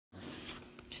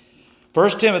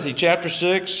1 Timothy chapter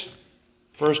 6.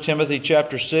 1 Timothy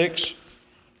chapter 6.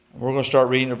 We're going to start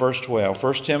reading at verse 12.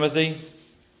 1 Timothy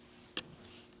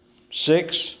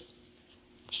 6,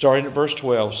 starting at verse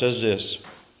 12, says this.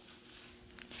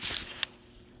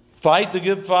 Fight the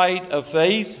good fight of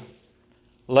faith.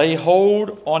 Lay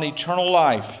hold on eternal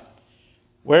life,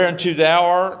 whereunto thou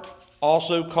art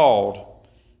also called,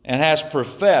 and hast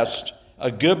professed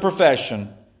a good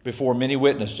profession before many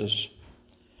witnesses.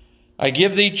 I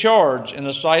give thee charge in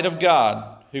the sight of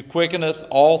God, who quickeneth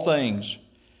all things,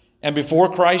 and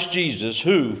before Christ Jesus,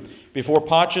 who before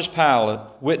Pontius Pilate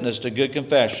witnessed a good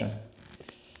confession,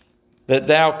 that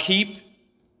thou keep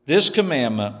this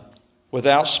commandment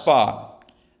without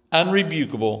spot,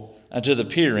 unrebukable, unto the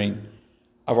appearing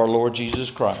of our Lord Jesus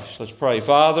Christ. Let's pray.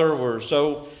 Father, we're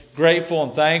so grateful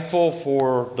and thankful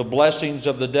for the blessings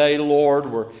of the day,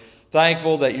 Lord. We're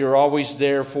thankful that you're always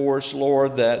there for us,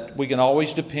 Lord, that we can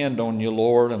always depend on you,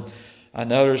 Lord. And I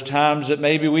know there's times that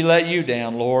maybe we let you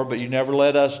down, Lord, but you never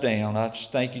let us down. I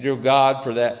just thank you, dear God,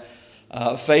 for that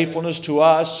faithfulness to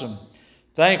us. And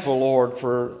thankful, Lord,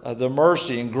 for the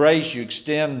mercy and grace you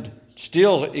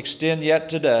still extend yet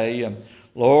today. And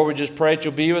Lord, we just pray that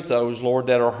you'll be with those, Lord,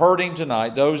 that are hurting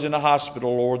tonight, those in the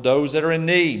hospital, Lord, those that are in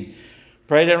need.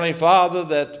 Pray, Heavenly Father,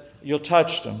 that you'll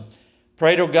touch them.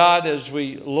 Pray, to God, as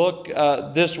we look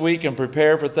this week and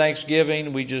prepare for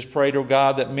Thanksgiving, we just pray, to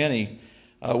God, that many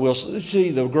will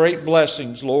see the great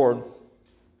blessings, Lord,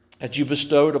 that you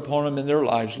bestowed upon them in their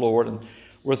lives, Lord. And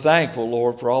we're thankful,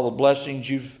 Lord, for all the blessings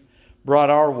you've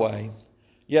brought our way.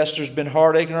 Yes, there's been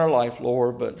heartache in our life,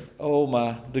 Lord, but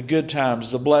the good times,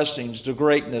 the blessings, the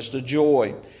greatness, the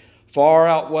joy far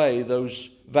outweigh those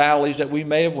valleys that we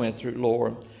may have went through,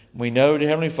 Lord. We know, dear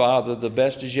Heavenly Father, the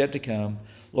best is yet to come.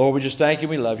 Lord, we just thank you and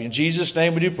we love you. In Jesus'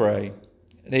 name we do pray.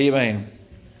 And amen.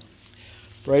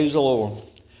 Praise the Lord.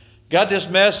 Got this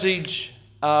message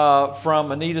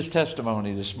from Anita's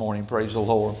testimony this morning. Praise the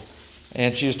Lord.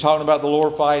 And she was talking about the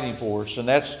Lord fighting for us. And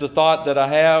that's the thought that I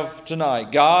have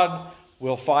tonight. God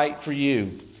will fight for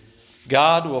you.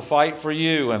 God will fight for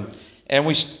you. And I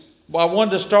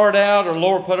wanted to start out, or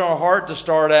Lord put on our heart to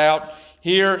start out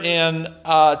here in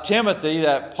Timothy,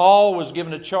 that Paul was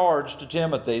given a charge to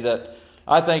Timothy that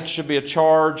I think should be a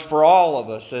charge for all of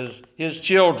us as his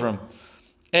children.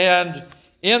 And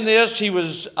in this, he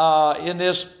was in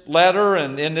this letter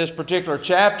and in this particular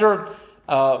chapter,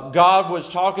 God was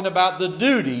talking about the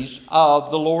duties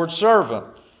of the Lord's servant,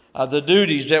 the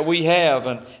duties that we have,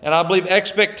 and I believe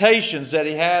expectations that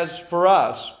he has for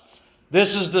us.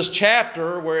 This is this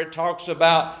chapter where it talks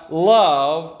about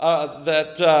love,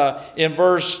 that in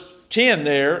verse 10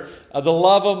 there, the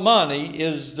love of money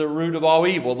is the root of all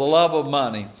evil, the love of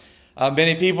money.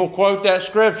 Many people quote that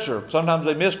scripture. Sometimes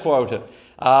they misquote it.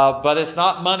 But it's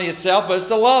not money itself, but it's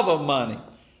the love of money.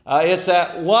 It's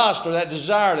that lust or that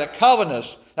desire, that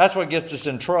covetousness. That's what gets us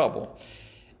in trouble.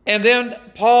 And then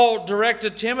Paul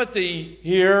directed Timothy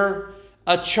here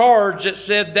a charge that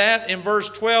said that in verse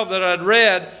 12 that I'd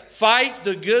read, fight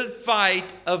the good fight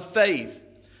of faith.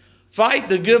 Fight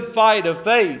the good fight of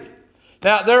faith.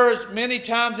 Now, there is many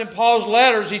times in Paul's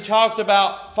letters he talked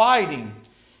about fighting.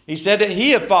 He said that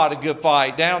he had fought a good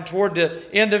fight down toward the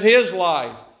end of his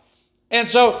life. And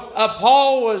so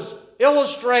Paul was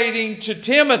illustrating to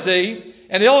Timothy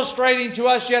and illustrating to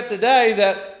us yet today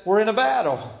that we're in a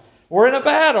battle. We're in a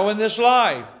battle in this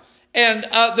life. And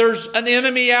there's an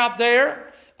enemy out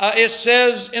there. It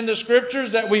says in the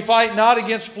scriptures that we fight not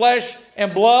against flesh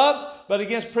and blood, but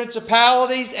against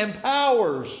principalities and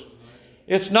powers.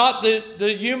 It's not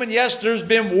the human. Yes, there's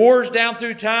been wars down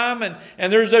through time,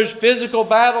 and there's those physical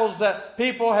battles that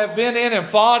people have been in and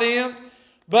fought in.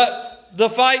 But the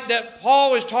fight that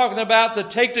Paul is talking about, to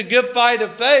take the good fight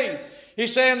of faith,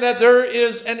 he's saying that there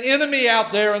is an enemy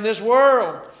out there in this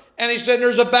world. And he said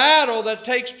there's a battle that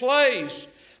takes place.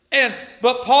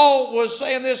 But Paul was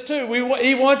saying this too.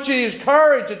 He wants you to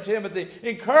encourage Timothy,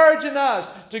 encouraging us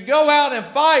to go out and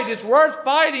fight. It's worth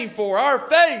fighting for. Our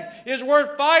faith is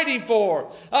worth fighting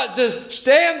for. To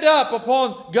stand up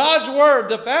upon God's Word,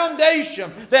 the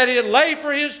foundation that He had laid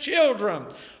for His children.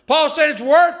 Paul said it's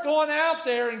worth going out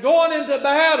there and going into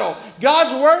battle.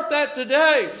 God's worth that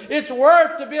today. It's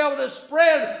worth to be able to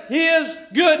spread His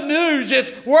good news.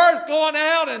 It's worth going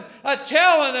out and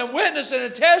telling and witnessing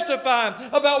and testifying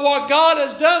about what God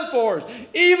has done for us.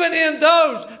 Even in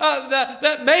those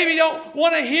that maybe don't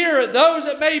want to hear it, those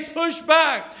that may push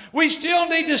back. We still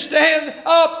need to stand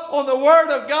up on the Word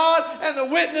of God and the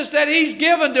witness that He's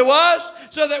given to us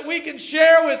so that we can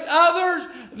share with others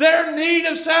their need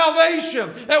of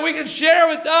salvation. That that we can share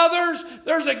with others.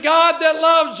 There's a God that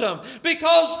loves them.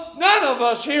 Because none of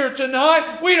us here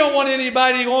tonight, we don't want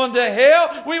anybody going to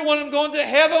hell. We want them going to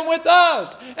heaven with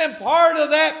us. And part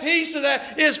of that piece of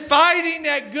that is fighting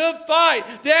that good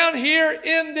fight down here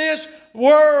in this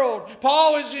world.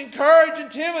 Paul is encouraging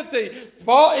Timothy.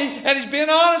 And he's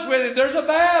being honest with him. There's a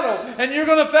battle, and you're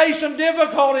going to face some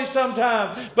difficulties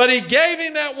sometimes. But he gave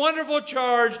him that wonderful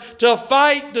charge to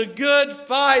fight the good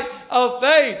fight of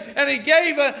faith. And he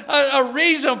gave a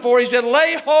reason for it. He said,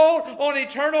 lay hold on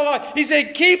eternal life. He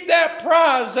said, keep that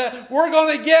prize that we're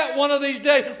going to get one of these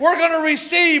days. We're going to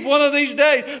receive one of these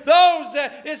days. Those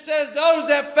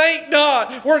that faint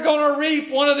not, we're going to reap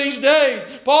one of these days.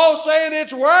 Paul's saying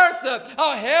it's worth it.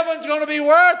 Oh, heaven's going to be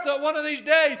worth it one of these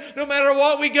days. No matter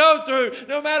what we go through,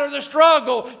 no matter the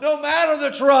struggle, no matter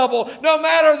the trouble, no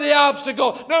matter the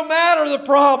obstacle, no matter the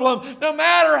problem, no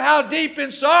matter how deep in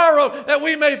sorrow that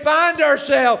we may find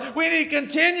ourselves, we need to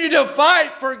continue to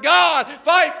fight for God,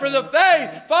 fight for the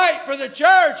faith, fight for the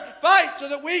church, fight so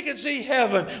that we can see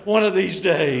heaven one of these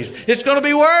days. It's going to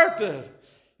be worth it.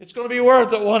 It's going to be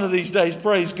worth it one of these days.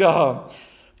 Praise God.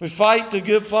 We fight the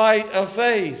good fight of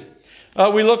faith.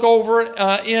 We look over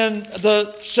in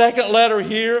the second letter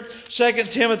here, 2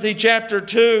 Timothy chapter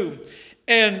 2.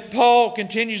 And Paul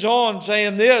continues on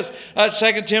saying this,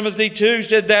 2 Timothy 2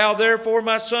 said, thou therefore,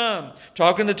 my son,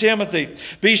 talking to Timothy,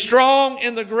 be strong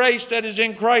in the grace that is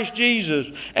in Christ Jesus,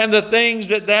 and the things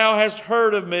that thou hast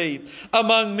heard of me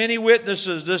among many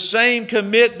witnesses, the same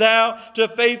commit thou to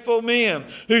faithful men,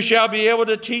 who shall be able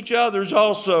to teach others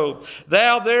also.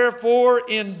 Thou therefore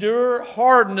endure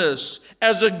hardness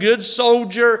as a good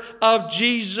soldier of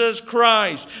Jesus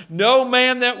Christ. No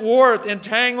man that warreth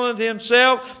entangleth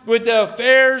himself with the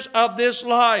affairs of this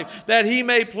life, that he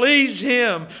may please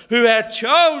him who hath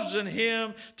chosen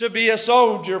him to be a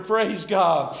soldier. Praise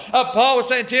God. Paul was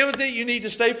saying, Timothy, you need to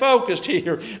stay focused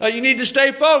here. You need to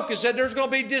stay focused that there's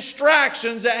going to be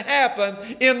distractions that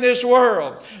happen in this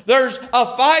world. There's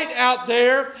a fight out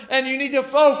there, and you need to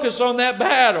focus on that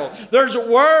battle. There's a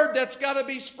word that's got to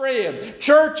be spread.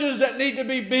 Churches that need to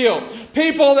be built.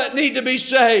 People that need to be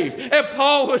saved. And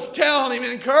Paul was telling him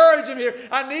and encouraging him here,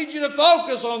 I need you to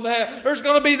focus on that. There's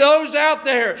going to be those out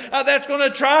there that's going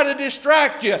to try to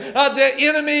distract you. The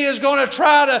enemy is going to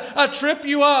try to trip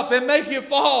you up and make you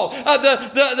fall.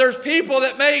 There's people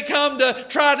that may come to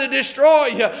try to destroy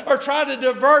you or try to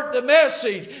divert the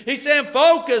message. He's saying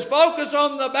focus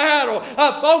on the battle.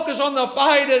 Focus on the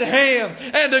fight at hand.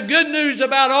 And the good news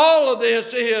about all of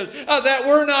this is that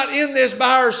we're not in this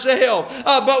by ourselves.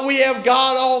 But we have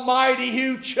God Almighty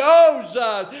who chose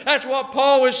us. That's what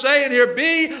Paul was saying here.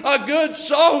 Be a good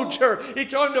soldier. He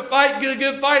told him to fight a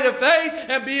good fight of faith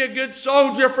and be a good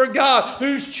soldier for God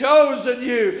who's chosen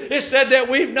you. It said that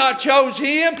we've not chose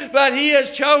Him, but He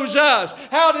has chose us.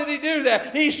 How did He do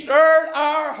that? He stirred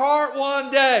our heart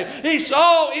one day. He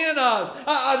saw in us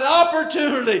an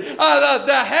opportunity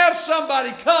to have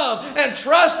somebody come and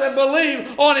trust and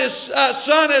believe on His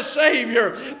Son as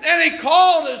Savior. And He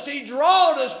called us. He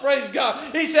drawed us, praise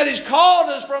God. He said He's called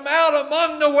us from out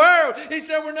among the world. He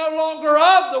said we're no longer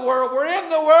of the world. We're in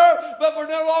the world, but we're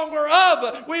no longer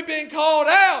of it. We've been called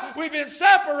out. We've been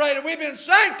separated. We've been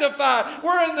sanctified.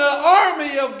 We're in the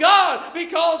army of God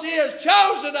because He has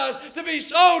chosen us to be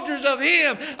soldiers of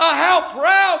Him. How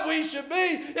proud we should be.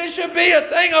 It should be a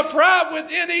thing of pride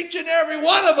within each and every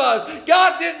one of us.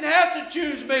 God didn't have to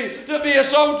choose me to be a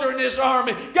soldier in this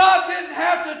army. God didn't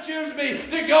have to choose me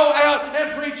to go out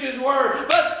and preach His Word.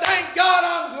 But thank God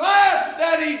I'm glad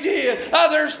that He did.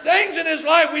 There's things in His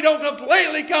life we don't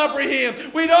completely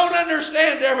comprehend. We don't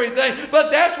understand everything. But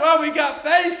that's why we got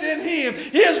faith in Him.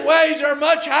 His ways are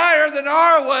much higher than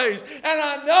our ways. And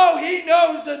I know He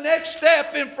knows the next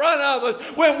step in front of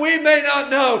us when we may not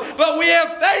know. But we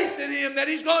have faith in Him that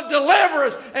He's going to deliver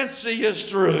us and see us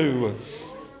through.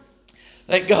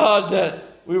 Thank God that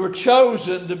we were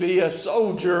chosen to be a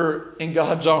soldier in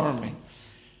God's army.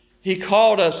 He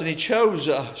called us and He chose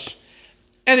us.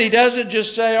 And He doesn't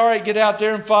just say, all right, get out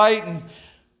there and fight and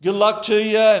good luck to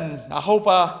you and I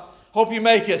hope you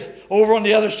make it over on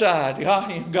the other side.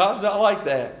 God's not like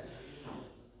that.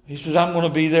 He says, I'm going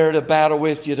to be there to battle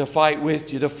with you, to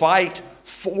fight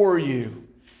for you.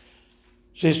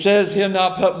 So He says He'll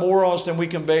not put more on us than we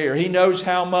can bear. He knows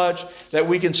how much that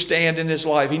we can stand in this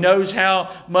life. He knows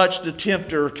how much the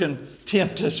tempter can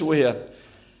tempt us with.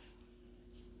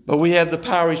 But we have the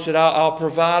power. He said, I'll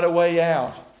provide a way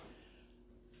out.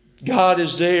 God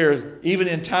is there even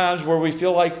in times where we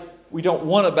feel like we don't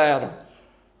want to battle.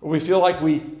 Or we feel like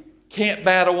we can't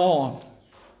battle on.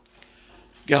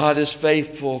 God is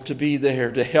faithful to be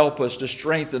there, to help us, to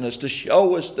strengthen us, to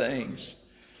show us things.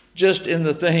 just in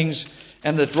the things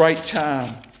and the right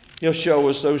time. He'll show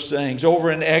us those things.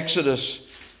 Over in Exodus.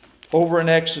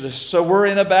 So we're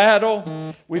in a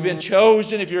battle. We've been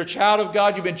chosen. If you're a child of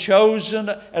God, you've been chosen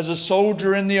as a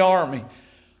soldier in the army.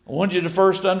 I want you to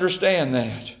first understand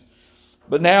that.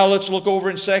 But now let's look over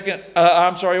in Exodus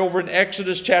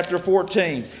chapter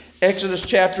 14. Exodus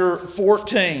chapter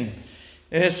 14.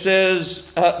 And it says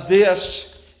this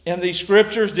in the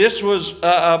scriptures. This was,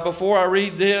 before I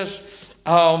read this,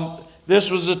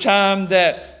 this was the time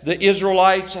that the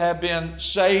Israelites have been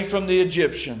saved from the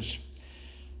Egyptians.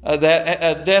 That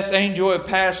a death angel had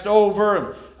passed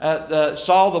over and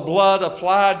saw the blood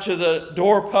applied to the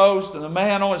doorpost and the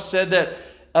mantle, and said that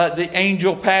the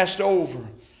angel passed over.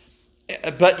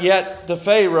 But yet the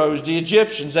Pharaohs, the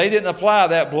Egyptians, they didn't apply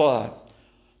that blood.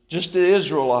 Just the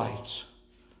Israelites.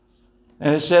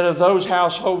 And it said of those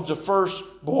households the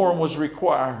firstborn was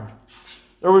required.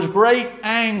 There was great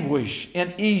anguish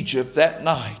in Egypt that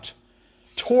night.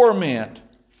 Torment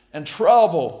and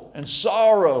trouble and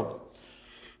sorrow.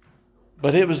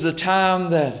 But it was the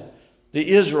time that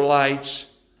the Israelites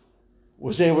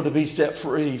was able to be set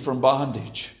free from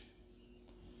bondage.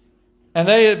 And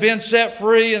they had been set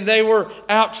free, and they were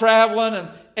out traveling,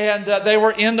 and they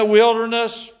were in the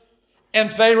wilderness,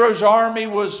 and Pharaoh's army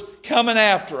was coming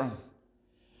after them.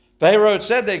 Pharaoh had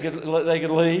said they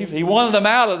could leave. He wanted them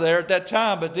out of there at that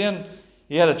time, but then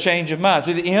he had a change of mind.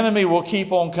 See, the enemy will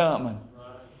keep on coming.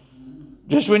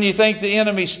 Just when you think the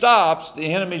enemy stops,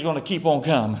 the enemy's going to keep on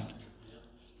coming.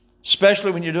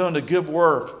 Especially when you're doing the good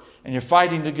work and you're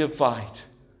fighting the good fight.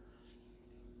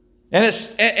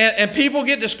 And people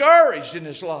get discouraged in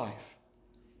this life.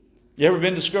 You ever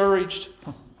been discouraged?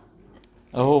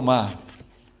 Oh my.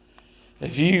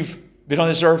 If you've been on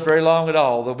this earth very long at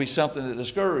all, there'll be something that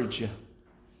discourages you.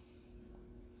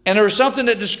 And there was something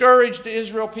that discouraged the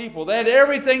Israel people. They had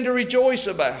everything to rejoice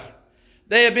about.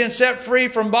 They had been set free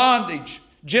from bondage.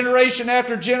 Generation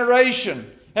after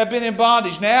generation had been in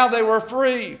bondage. Now they were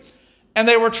free. And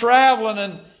they were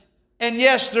traveling. And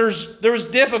yes, there was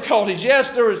difficulties. Yes,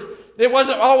 it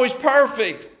wasn't always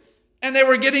perfect. And they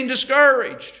were getting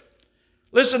discouraged.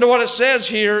 Listen to what it says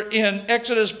here in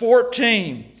Exodus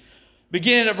 14,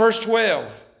 beginning at verse 12.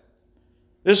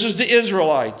 This is the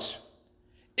Israelites.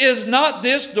 Is not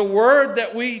this the word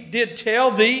that we did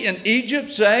tell thee in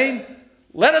Egypt, saying,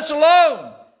 let us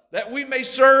alone, that we may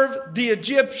serve the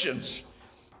Egyptians?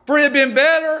 For it had been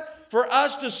better for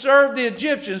us to serve the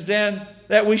Egyptians than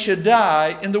that we should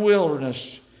die in the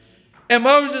wilderness. And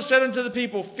Moses said unto the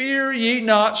people, fear ye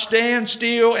not, stand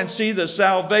still and see the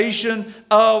salvation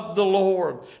of the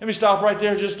Lord. Let me stop right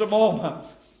there just a moment.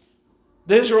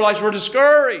 The Israelites were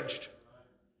discouraged.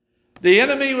 The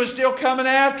enemy was still coming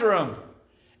after them.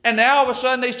 And now all of a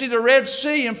sudden they see the Red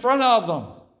Sea in front of them.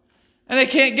 And they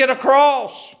can't get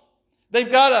across. They've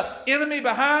got an enemy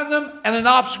behind them and an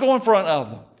obstacle in front of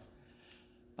them.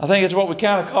 I think it's what we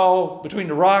kind of call between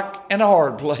the rock and a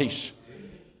hard place.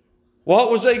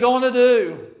 What was they going to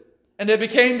do? And they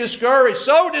became discouraged.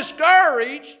 So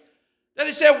discouraged that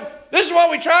he said, this is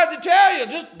what we tried to tell you.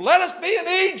 Just let us be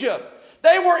in Egypt.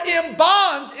 They were in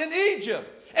bonds in Egypt.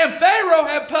 And Pharaoh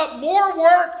had put more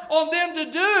work on them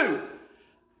to do.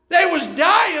 They was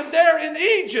dying there in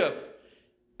Egypt.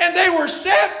 And they were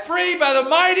set free by the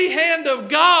mighty hand of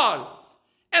God.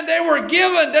 And they were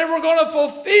going to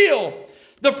fulfill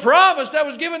the promise that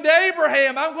was given to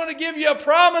Abraham. I'm going to give you a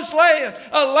promised land,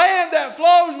 a land that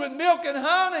flows with milk and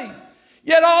honey.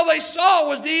 Yet all they saw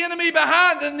was the enemy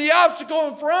behind and the obstacle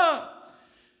in front.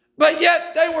 But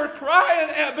yet they were crying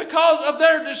because of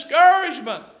their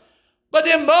discouragement. But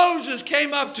then Moses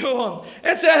came up to them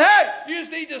and said, hey, you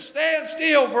just need to stand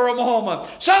still for a moment.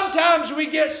 Sometimes we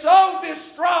get so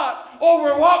distraught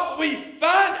over what we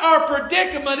find our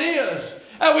predicament is.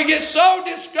 And we get so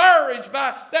discouraged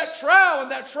by that trial and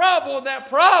that trouble and that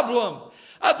problem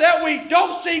that we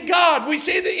don't see God. We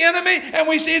see the enemy and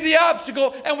we see the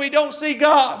obstacle and we don't see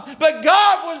God. But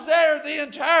God was there the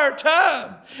entire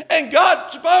time. And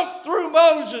God spoke through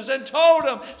Moses and told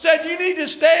him, said, you need to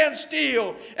stand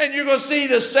still and you're going to see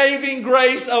the saving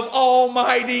grace of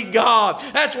Almighty God.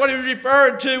 That's what he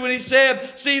referred to when he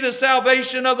said, see the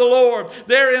salvation of the Lord.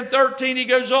 There in 13 he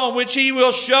goes on, which he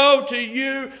will show to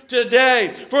you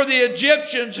today. For the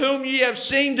Egyptians whom ye have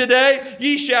seen today,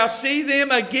 ye shall see them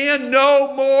again no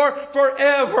no more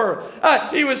forever.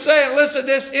 He was saying, listen,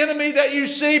 this enemy that you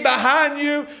see behind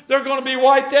you, they're going to be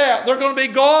wiped out. They're going to be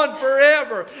gone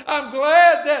forever. I'm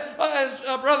glad that as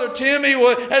Brother Timmy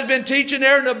has been teaching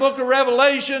there in the book of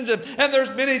Revelations, and there's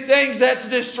many things that's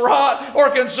distraught or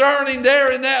concerning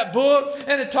there in that book.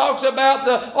 And it talks about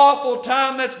the awful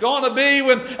time that's going to be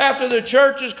when after the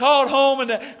church is called home and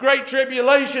the great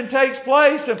tribulation takes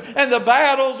place and the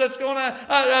battles that's going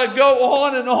to go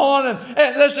on.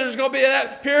 And listen, there's going to be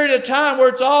that period of time where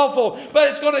it's awful. But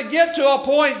it's going to get to a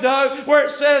point, though, where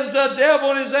it says the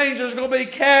devil and his angels are going to be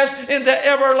cast into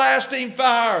everlasting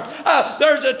fire.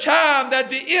 There's a time that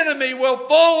the enemy will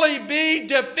fully be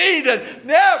defeated,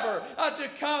 never to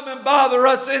come and bother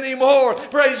us anymore.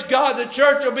 Praise God, the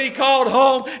church will be called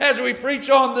home as we preach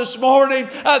on this morning.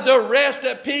 The rest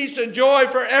at peace and joy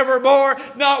forevermore,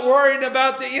 not worrying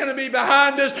about the enemy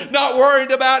behind us, not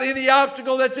worried about any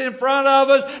obstacle that's in front of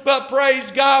us, but praise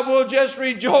God, we'll just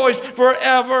rejoice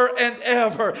forever and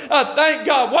ever. Thank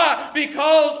God. Why?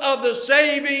 Because of the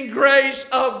saving grace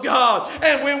of God.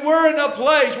 And when we're in a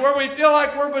place where we feel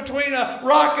like we're between a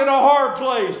rock and a hard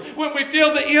place, when we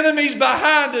feel the enemy's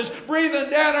behind us, breathing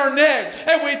down our neck,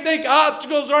 and we think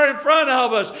obstacles are in front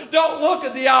of us, don't look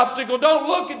at the obstacle, don't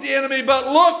look at the enemy, but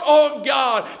look on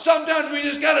God. Sometimes we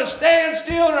just got to stand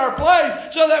still in our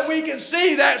place so that we can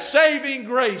see that saving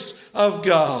grace of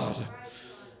God.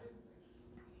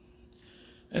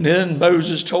 And then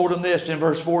Moses told him this in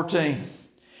verse 14.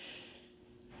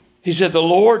 He said, the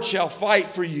Lord shall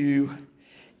fight for you,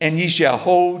 and ye shall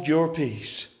hold your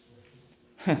peace.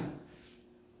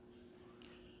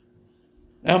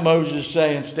 Now Moses is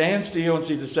saying, stand still and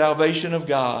see the salvation of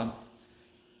God.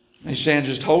 And he's saying,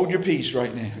 just hold your peace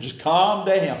right now. Just calm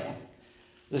down.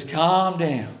 Just calm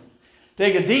down.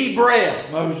 Take a deep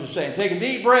breath, Moses is saying. Take a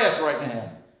deep breath right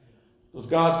now. Because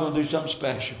God's going to do something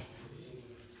special.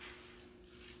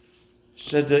 He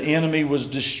said the enemy was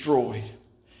destroyed.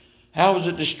 How was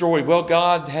it destroyed? Well,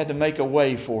 God had to make a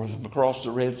way for them across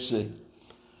the Red Sea.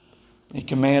 He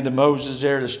commanded Moses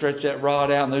there to stretch that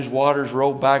rod out, and those waters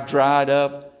rolled back, dried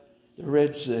up the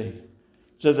Red Sea.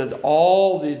 So that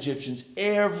all the Egyptians,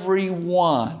 every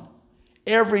last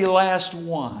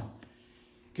one,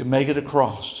 could make it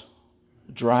across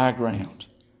the dry ground.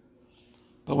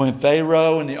 But when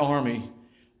Pharaoh and the army,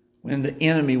 when the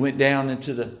enemy went down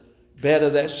into the bed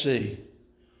of that sea,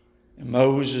 and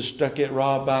Moses stuck that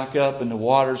rod back up, and the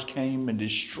waters came and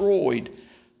destroyed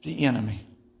the enemy.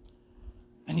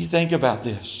 And you think about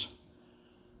this.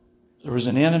 There was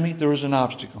an enemy, there was an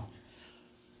obstacle.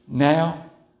 Now,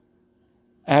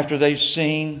 after they've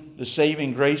seen the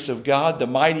saving grace of God, the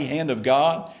mighty hand of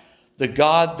God, the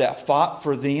God that fought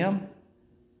for them,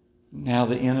 now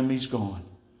the enemy's gone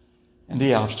and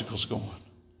the obstacle's gone.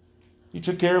 He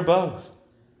took care of both.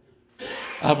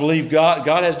 I believe God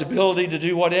has the ability to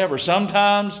do whatever.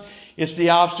 Sometimes it's the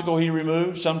obstacle He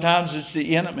removes. Sometimes it's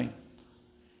the enemy.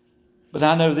 But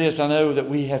I know this. I know that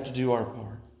we have to do our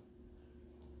part.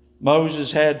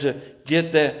 Moses had to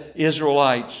get the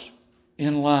Israelites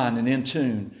in line and in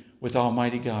tune with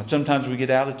Almighty God. Sometimes we get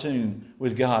out of tune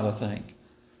with God, I think.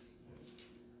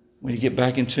 When you get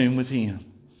back in tune with Him.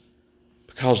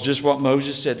 Because just what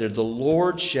Moses said there, the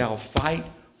Lord shall fight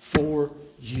for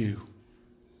you.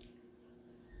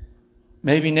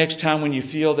 Maybe next time when you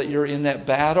feel that you're in that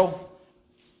battle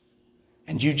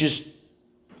and you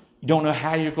don't know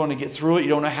how you're going to get through it, you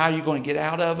don't know how you're going to get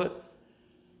out of it,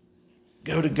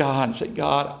 go to God and say,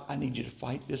 God, I need you to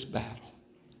fight this battle.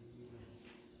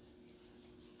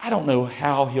 I don't know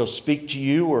how He'll speak to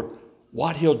you or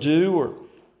what He'll do,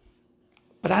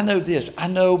 but I know this. I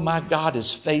know my God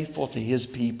is faithful to His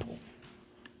people.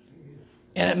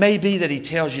 And it may be that He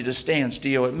tells you to stand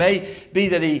still. It may be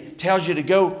that He tells you to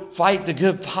go fight the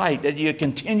good fight, that you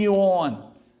continue on.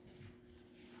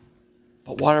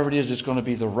 But whatever it is, it's going to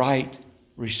be the right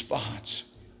response.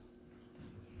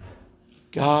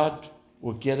 God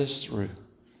will get us through.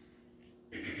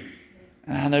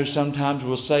 And I know sometimes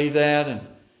we'll say that and,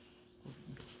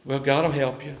 well, God will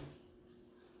help you.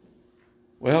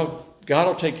 Well, God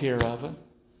will take care of it.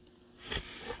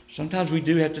 Sometimes we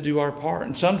do have to do our part.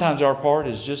 And sometimes our part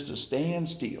is just to stand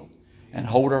still and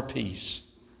hold our peace.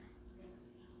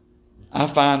 I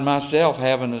find myself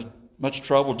having as much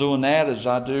trouble doing that as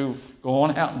I do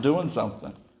going out and doing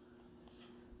something.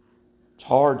 It's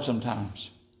hard sometimes.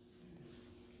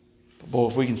 But boy,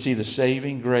 if we can see the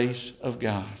saving grace of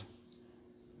God.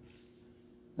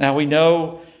 Now we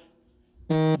know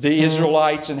the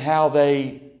Israelites and how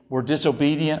they were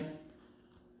disobedient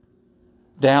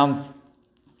down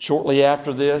shortly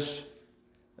after this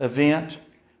event.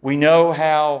 We know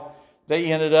how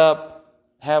they ended up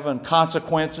having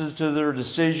consequences to their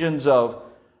decisions of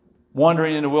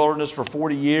wandering in the wilderness for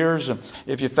 40 years. And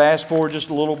if you fast forward just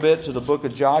a little bit to the book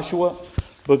of Joshua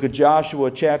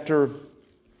chapter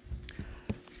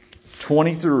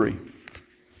 23.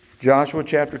 Joshua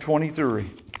chapter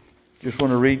 23. Just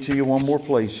want to read to you one more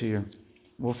place here.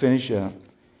 We'll finish up.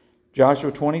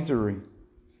 Joshua 23.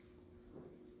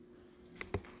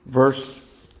 Verse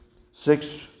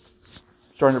 6.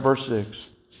 Starting at verse 6.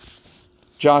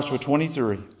 Joshua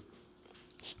 23.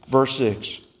 Verse 6.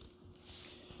 It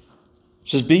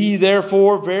says, Be ye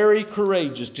therefore very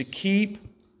courageous to keep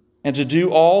and to do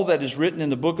all that is written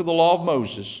in the book of the law of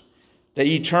Moses, that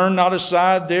ye turn not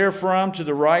aside therefrom to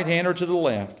the right hand or to the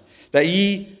left, that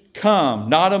ye come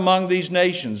not among these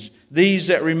nations, these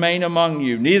that remain among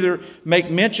you, neither make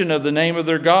mention of the name of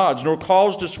their gods, nor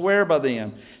cause to swear by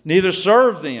them, neither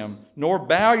serve them, nor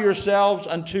bow yourselves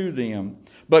unto them,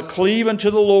 but cleave unto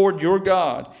the Lord your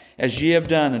God, as ye have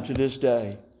done unto this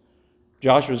day.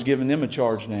 Joshua's giving them a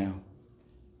charge now.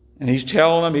 And he's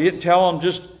telling them, he didn't tell them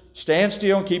just stand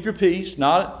still and keep your peace.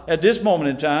 Not at this moment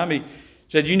in time. He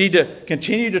said you need to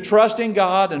continue to trust in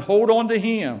God and hold on to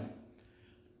Him.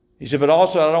 He said, but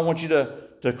also I don't want you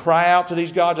to cry out to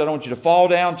these gods. I don't want you to fall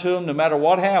down to them no matter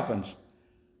what happens.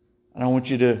 I don't want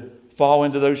you to fall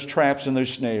into those traps and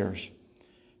those snares.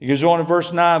 He goes on in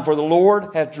verse 9, For the Lord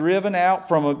hath driven out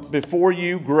from before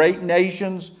you great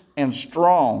nations and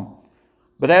strong.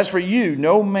 But as for you,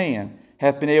 no man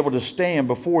hath been able to stand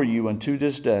before you unto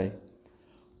this day.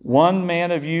 One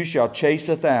man of you shall chase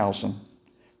 1,000.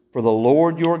 For the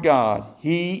Lord your God,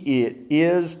 He it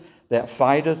is that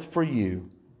fighteth for you,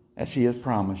 as He hath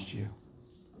promised you.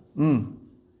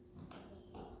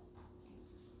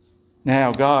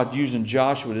 Now God using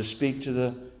Joshua to speak to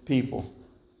the people.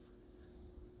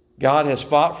 God has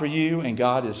fought for you and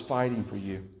God is fighting for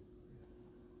you.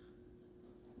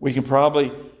 We can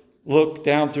probably look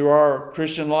down through our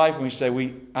Christian life and we say,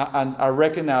 I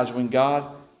recognize when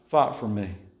God fought for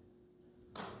me.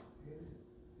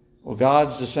 Well,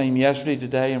 God's the same yesterday,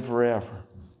 today, and forever.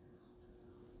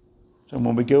 So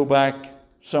when we go back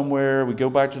somewhere, we go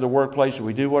back to the workplace, or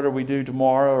we do whatever we do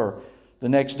tomorrow or the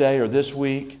next day or this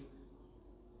week,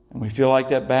 and we feel like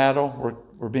that battle,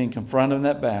 we're being confronted in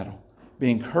that battle.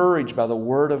 Be encouraged by the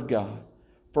Word of God.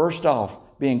 First off,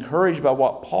 be encouraged by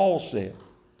what Paul said.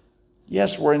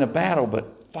 Yes, we're in a battle,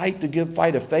 but fight the good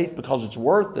fight of faith because it's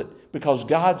worth it, because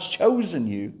God's chosen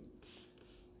you.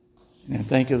 And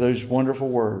think of those wonderful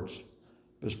words.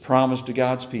 It was promised to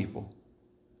God's people.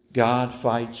 God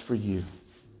fights for you.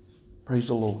 Praise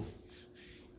the Lord.